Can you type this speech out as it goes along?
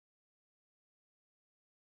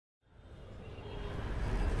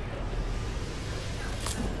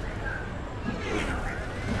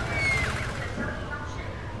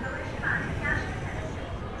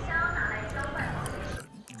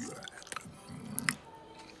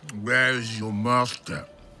Where's your master?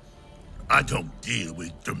 I don't deal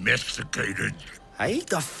with domesticated. Hey,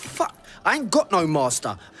 the fuck? I ain't got no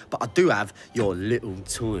master, but I do have your little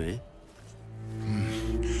toy.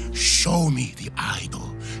 Show me the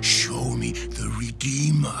idol. Show me the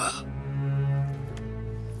Redeemer.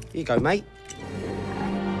 Here you go, mate.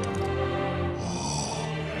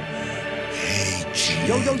 Hey, G.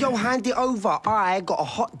 Yo, hand it over. I got a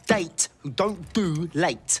hot date who don't do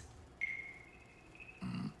late.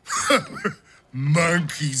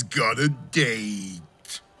 Monkey's got a date.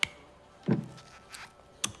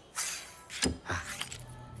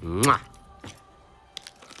 Mwah.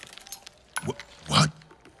 What?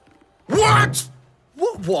 What?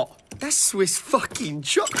 What? That's Swiss fucking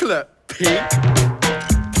chocolate, pig.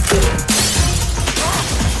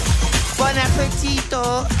 Bon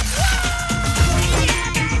appetito.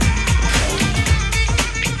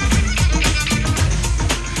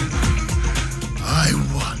 I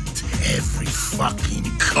want every fucking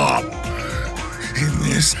cop in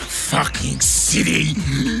this fucking city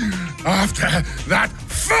after that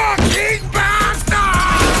fucking bastard!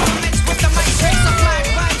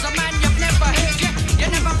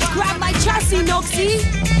 Grab my chassis, Noxie!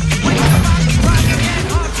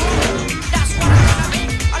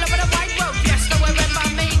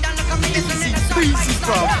 Easy,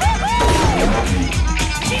 bro.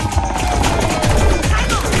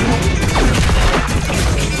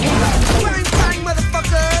 Bang, bang,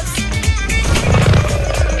 motherfuckers!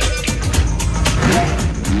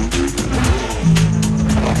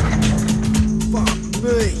 Fuck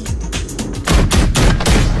me.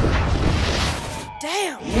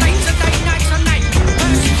 Damn! Nights and day, nights and night.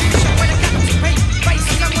 Persecution with a capital P.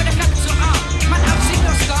 Racism with a capital R. Man, I've seen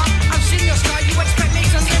your scar. I've seen your scar. You expect me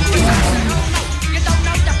to sympathize? Oh no, you don't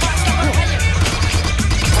know the price that we're paying.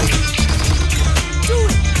 Do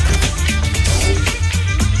it!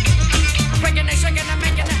 Breaking and shaking and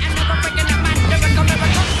making it, and never breaking it, man. Miracle,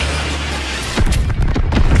 miracle.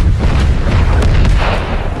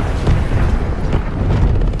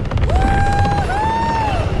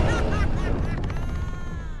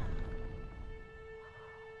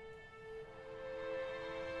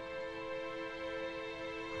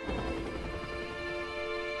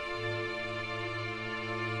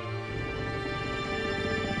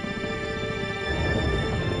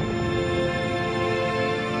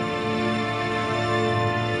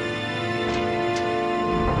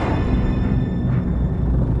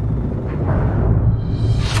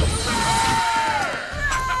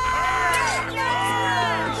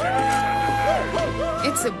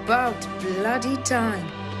 It's about bloody time.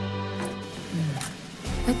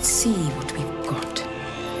 Let's see what we've got.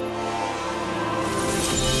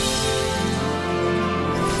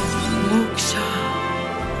 Moksha.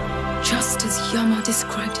 Just as Yama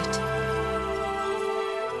described it.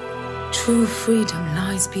 True freedom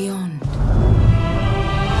lies beyond.